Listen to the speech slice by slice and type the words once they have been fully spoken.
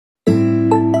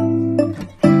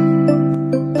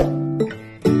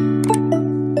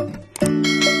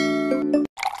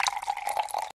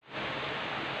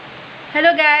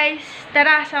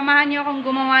Tara, samahan niyo akong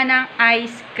gumawa ng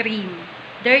ice cream.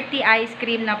 Dirty ice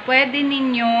cream na pwede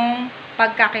ninyong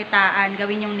pagkakitaan.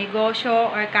 Gawin yung negosyo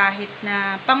or kahit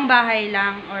na pangbahay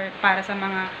lang or para sa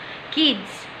mga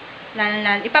kids.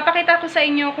 Lalo. Ipapakita ko sa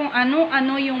inyo kung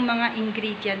ano-ano yung mga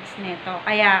ingredients nito.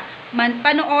 Kaya,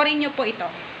 panoorin niyo po ito.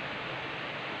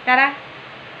 Tara!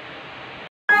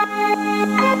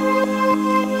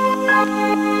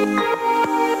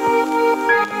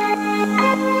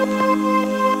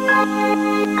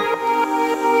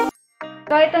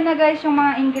 So, ito na guys yung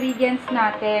mga ingredients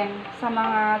natin sa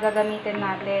mga gagamitin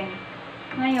natin.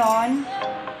 Ngayon,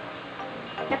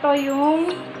 ito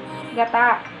yung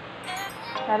gata.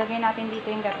 Lalagay natin dito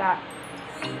yung gata.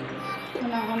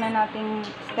 Unang-una nating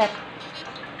step.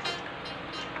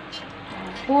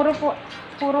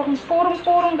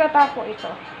 Purong gata po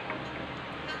ito.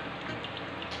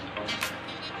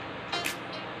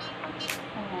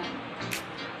 Ayan.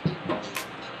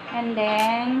 And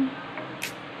then,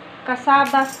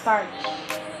 cassava starch.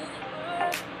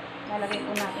 Lalagay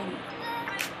po natin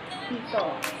dito.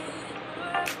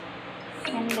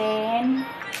 And then,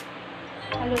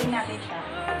 haluin natin siya.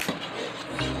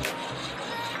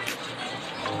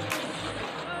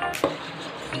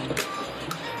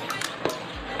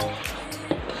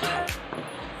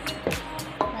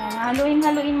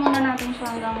 Haluin muna natin siya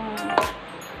hanggang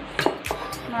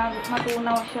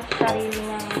matunaw siya sa sarili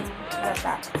niyang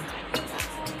gata.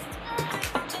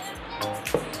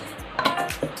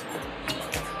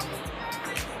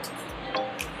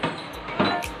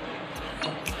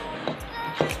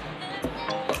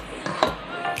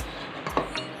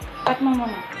 Cut mo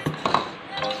muna.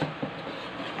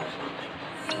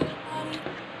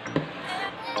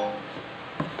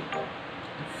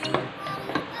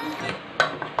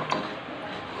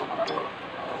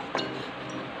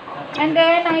 And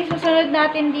then, ang isusunod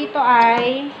natin dito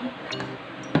ay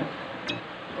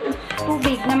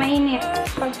tubig na mainit.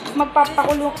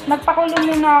 Magpakulo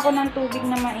muna ako ng tubig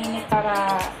na mainit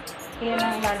para yun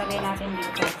ang ilalagay natin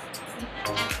dito.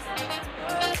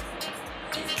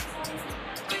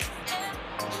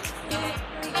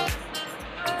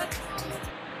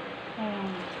 Ayan.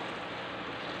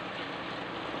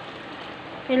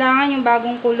 Kailangan yung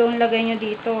bagong kulong lagay nyo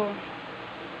dito.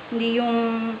 Hindi yung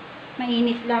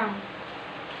mainit lang.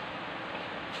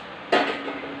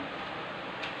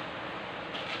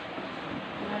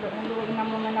 Haluin na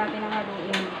muna natin ang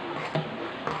haluin.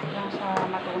 Hanggang sa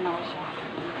matunaw siya.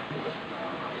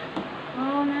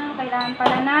 Kailangan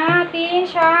pala natin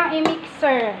siyang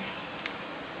i-mixer.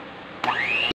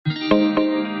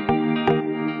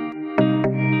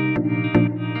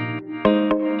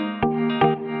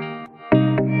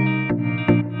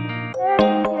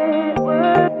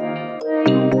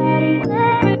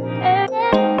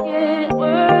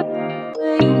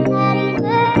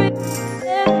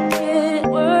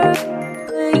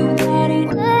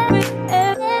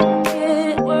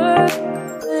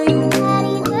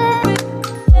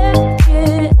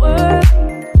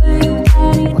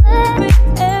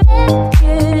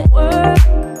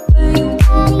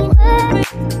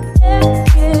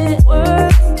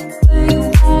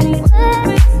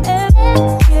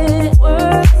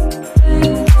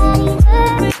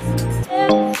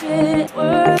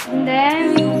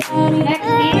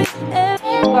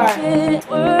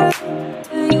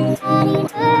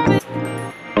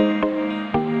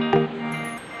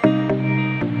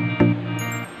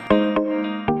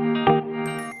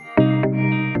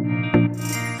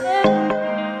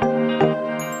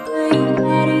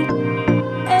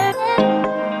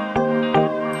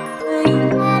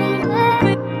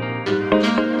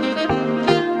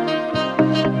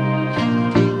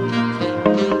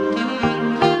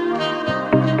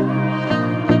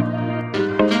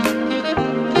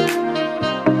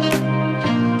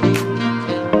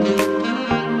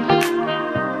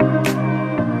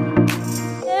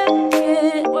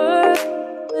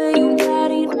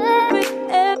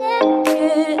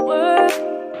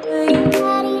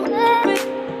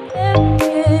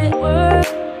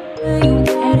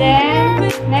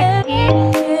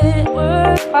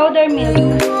 Powder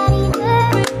milk.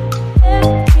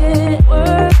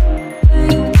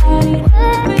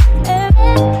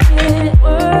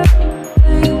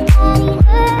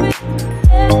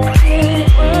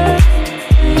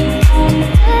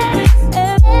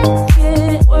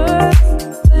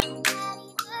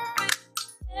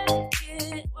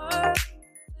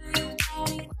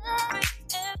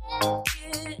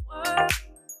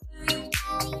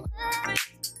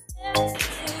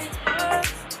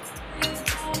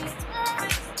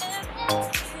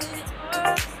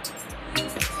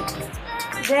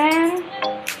 Then,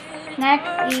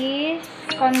 next is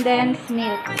condensed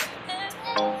milk.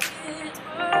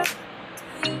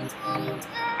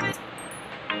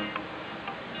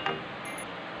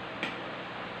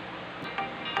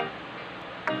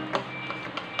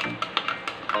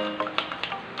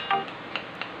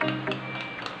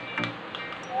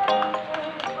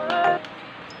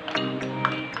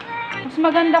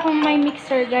 maganda kung may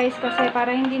mixer guys kasi para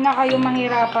hindi na kayo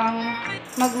mahirapang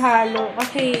maghalo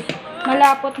kasi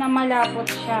malapot na malapot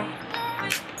siya.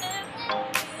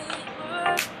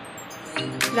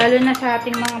 Lalo na sa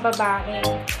ating mga babae.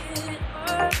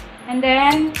 And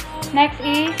then, next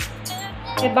is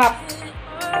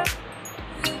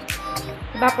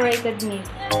evaporated milk.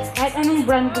 Kahit anong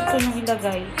brand gusto nyo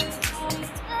ilagay.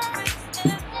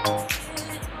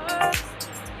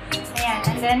 Ayan.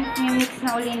 And then, i-mix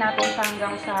na uli natin siya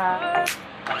hanggang sa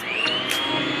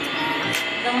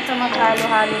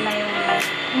maghalo-halo na yung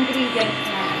ingredients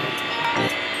na.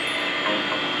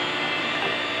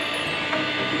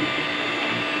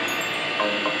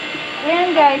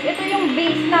 Ayan guys, ito yung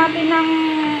base natin ng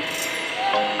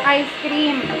ice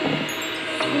cream.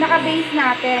 Pinaka-base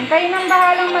natin. Kayo nang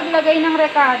bahalang maglagay ng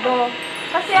rekado.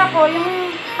 Kasi ako,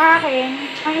 yung akin,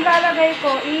 ang ilalagay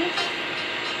ko is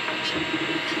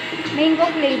mango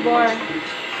flavor.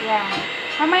 Yan.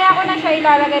 Mamaya ko na siya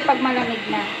ilalagay pag malamig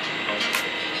na.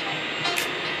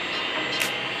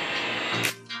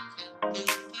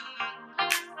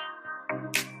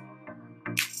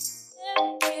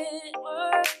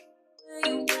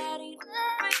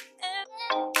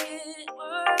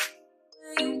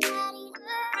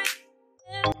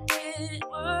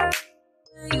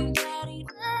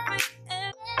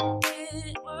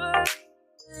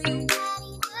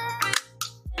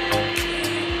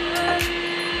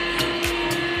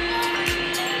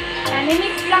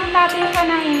 I-mix lang natin siya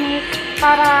ng i-mix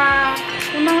para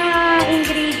yung mga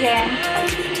ingredients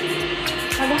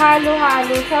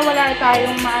maghalo-halo siya, wala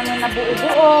tayong maano na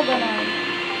buo-buo, ganun.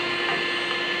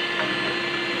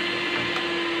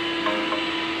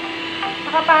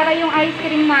 Saka para yung ice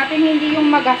cream natin hindi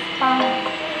yung magaspang.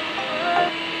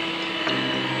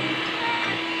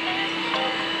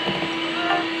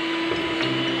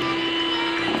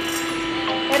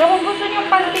 Pero kung gusto nyo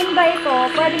pantinda ito,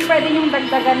 pwede nyo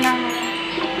dagdagan ng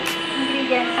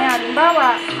ingredients niya.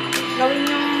 Halimbawa, gawin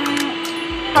yung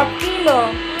half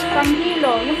kilo, 1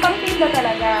 kilo, yung pantinda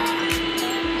talaga.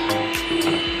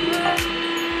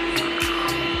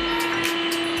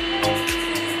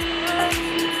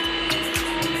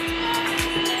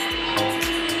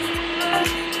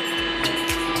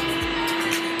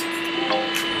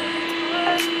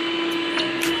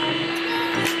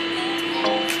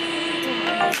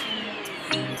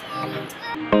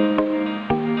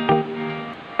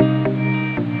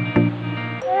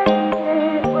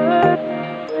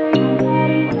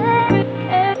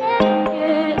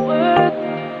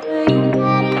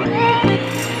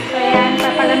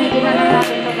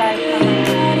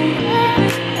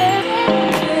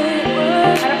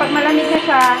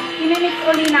 I-mix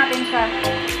uli natin siya.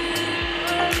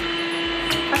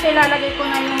 Kasi lalagay ko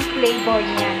na yung flavor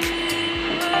niya.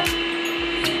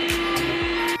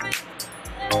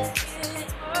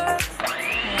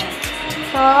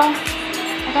 So,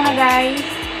 ito na guys.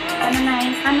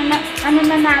 Ano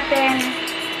na natin?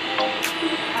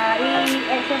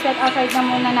 I-set aside na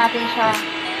muna natin siya.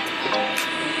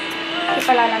 Kasi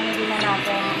palalamigin na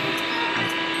natin.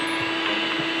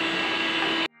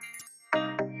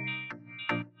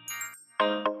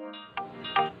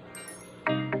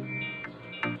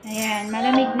 Ayan,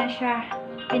 malamig na siya.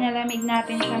 Pinalamig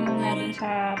natin siya muna dun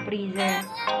sa freezer.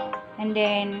 And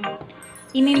then,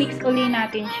 imimix uli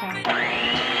natin siya.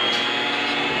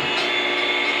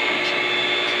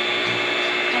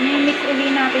 Imimix uli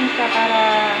natin siya para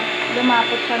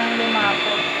lumapot siya ng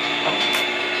lumapot.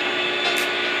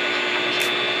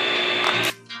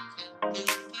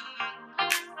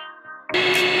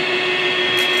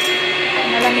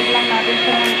 Malamig lang natin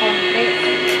siya ng konti.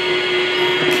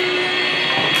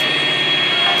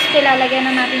 Lalagyan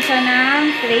na natin siya ng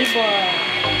flavor.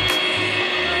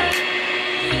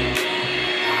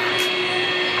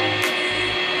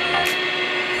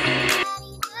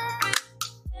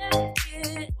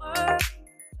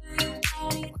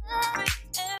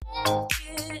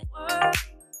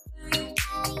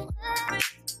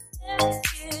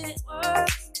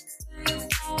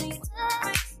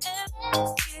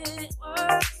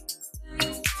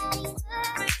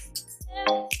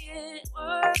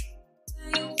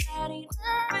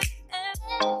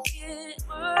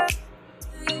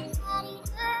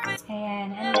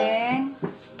 Ayan, and then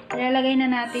ilalagay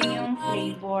na natin yung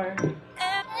flavor.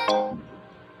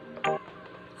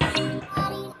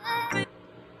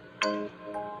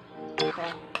 Ito,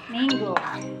 mango.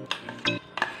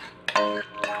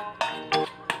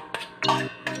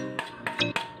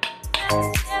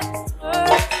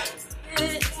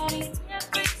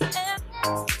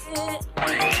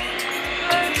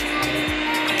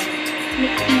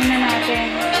 Mix muna natin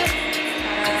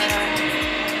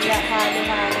para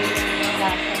halo-halo yung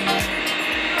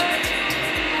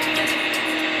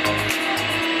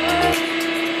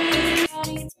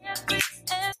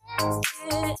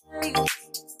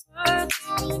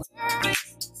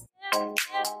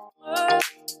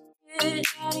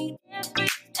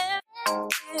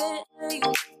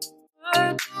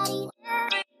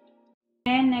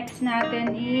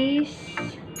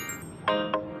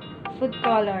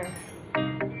color.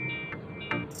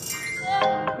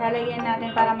 Lalagyan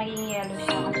natin para maging yellow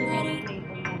siya kasi may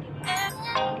flavor na, diba?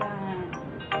 Yan.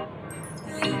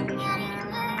 Lagyan natin siya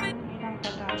ng ilang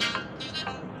katas.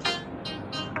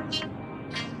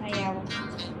 Ayaw.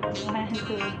 1,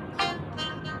 2.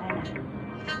 Ano?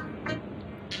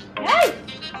 Ay!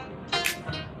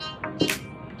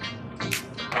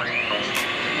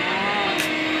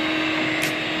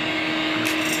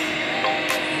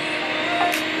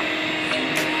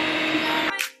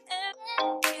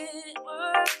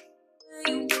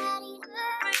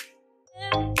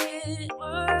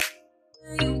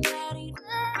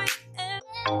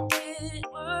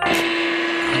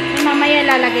 Mamaya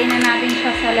lalagay na natin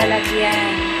siya sa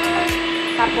lalagyan.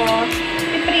 Tapos,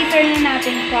 i-freezer na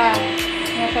natin siya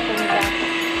sa tumigas.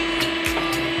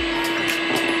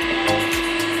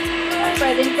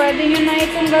 Pwede nyo na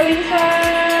itong gawin sa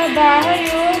bahay,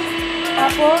 oh.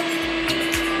 Tapos,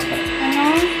 ano,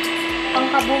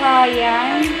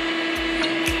 pangkabuhayan.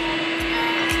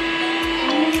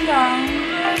 Ano lang.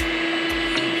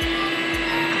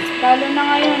 Lalo na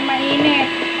ngayon, mainit.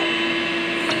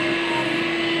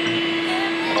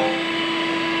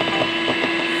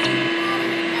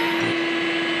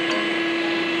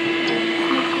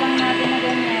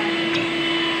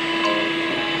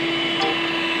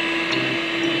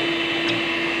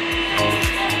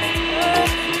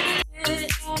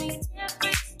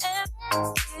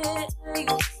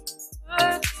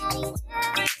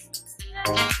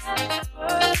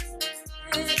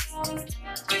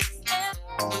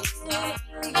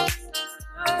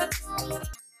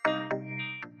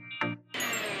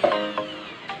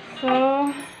 So,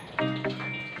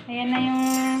 ayan na yung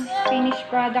finished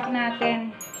product natin.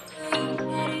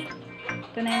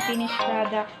 Ito na yung finished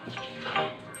product.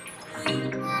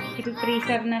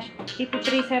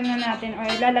 Ipipreser na natin or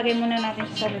lalagay muna natin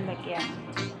sa lalagyan.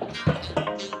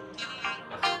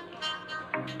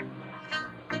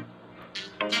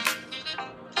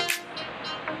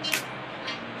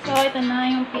 So, ito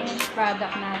na yung finished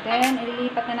product natin.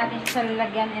 Ililipat na natin sa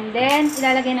lalagyan and then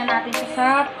ilalagay na natin siya sa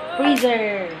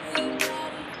freezer.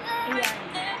 Ayan.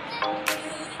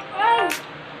 Ay!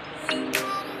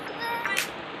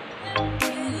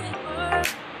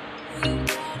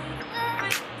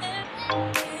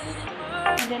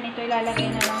 And then ito ilalagay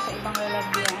na lang sa ibang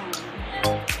lalagyan.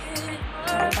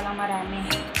 Ano palang marami.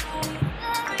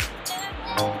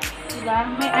 Diba?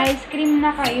 May ice cream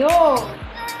na kayo.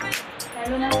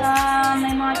 Lalo na sa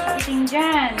may mga chikiting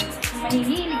dyan.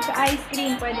 Mahihilig sa ice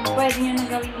cream. Pwede nyo nang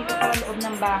gawin dito sa loob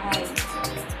ng bahay.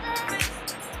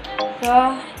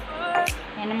 So,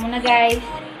 yan na muna guys.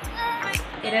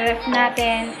 I-ref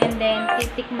natin and then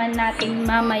titikman natin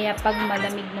mamaya pag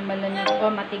malamig na malamig o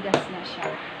matigas na siya.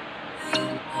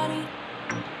 Ayan.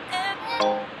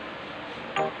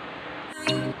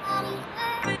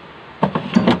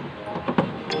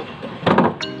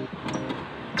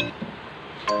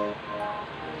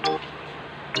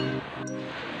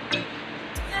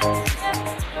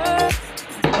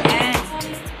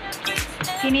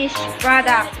 Finished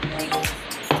product.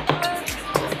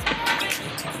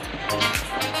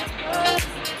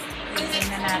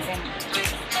 Tingnan natin.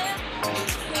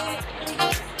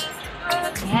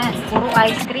 Ayan. Puro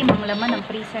ice cream ang laman ng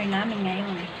freezer namin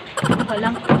ngayon.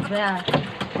 Walang kubra.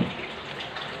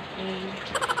 Okay.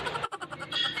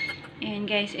 Ayan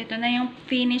guys. Ito na yung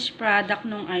finished product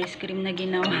ng ice cream na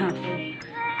ginawa ko.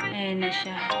 Ayan na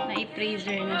siya.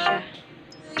 Na-freezer na siya.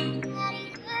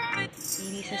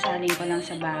 Sasalin ko lang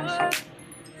sa baso.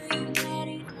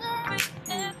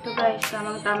 Ito guys,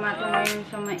 tamang-tama ito ngayon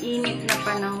sa mainit na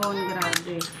panahon.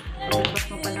 Grabe.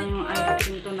 Pagbukas mo pa lang yung ice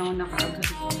cream ito na nakaagad.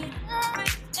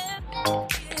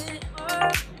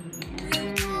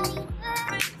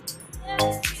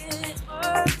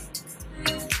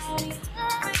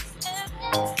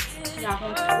 Kaya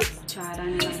akong kutsara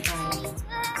na lang tayo.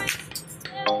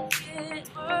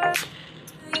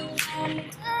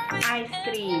 Ice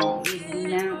cream with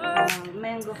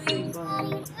mango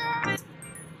flavor.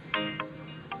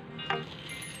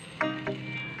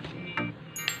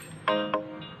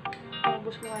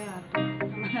 Ubus ko kaya ito.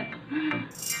 Tama na ito.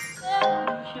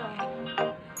 Ano siya?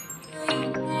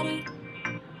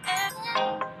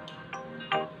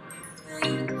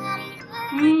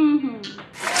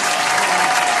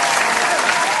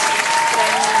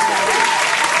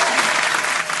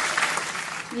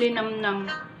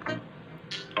 Linamnam.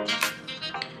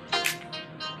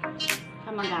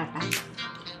 Magata.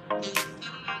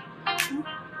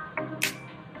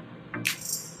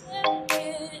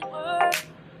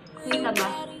 Kita ba?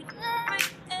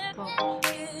 Focus.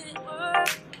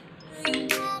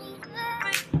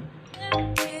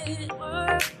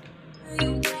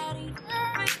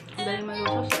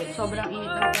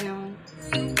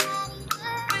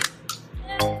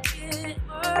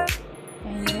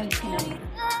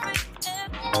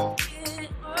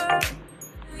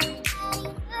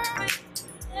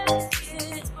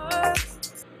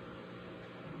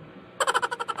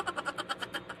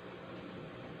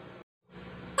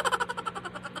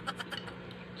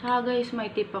 Saka guys, may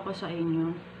tip ako sa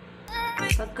inyo.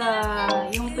 Pagka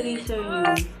yung freezer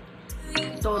nyo,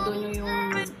 todo nyo yung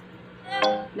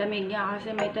lamig niya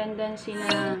kasi may tendency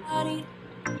na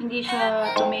hindi siya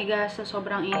tumigas sa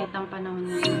sobrang init ng panahon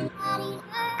ngayon.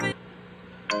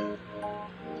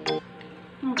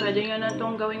 Pwede nyo na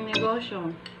itong gawing negosyo.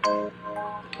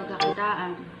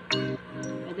 Pagkakitaan.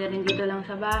 Pwede rin dito lang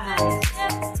sa bahay.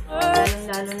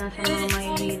 Lalo na sa mga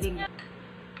mahihilig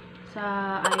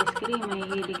sa ice cream,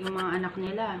 mahihilig yung mga anak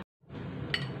nila.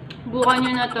 Bukan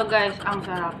nyo na to guys, ang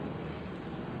sarap.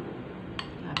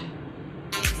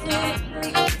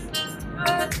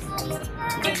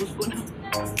 Ubus ko na.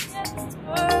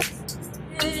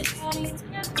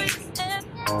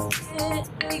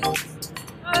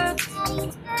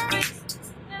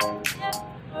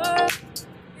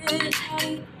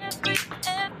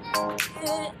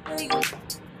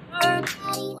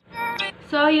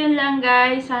 So, yun lang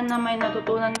guys. Sana may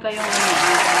natutunan kayong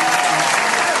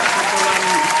paggawa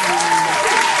ng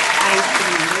ice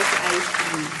cream.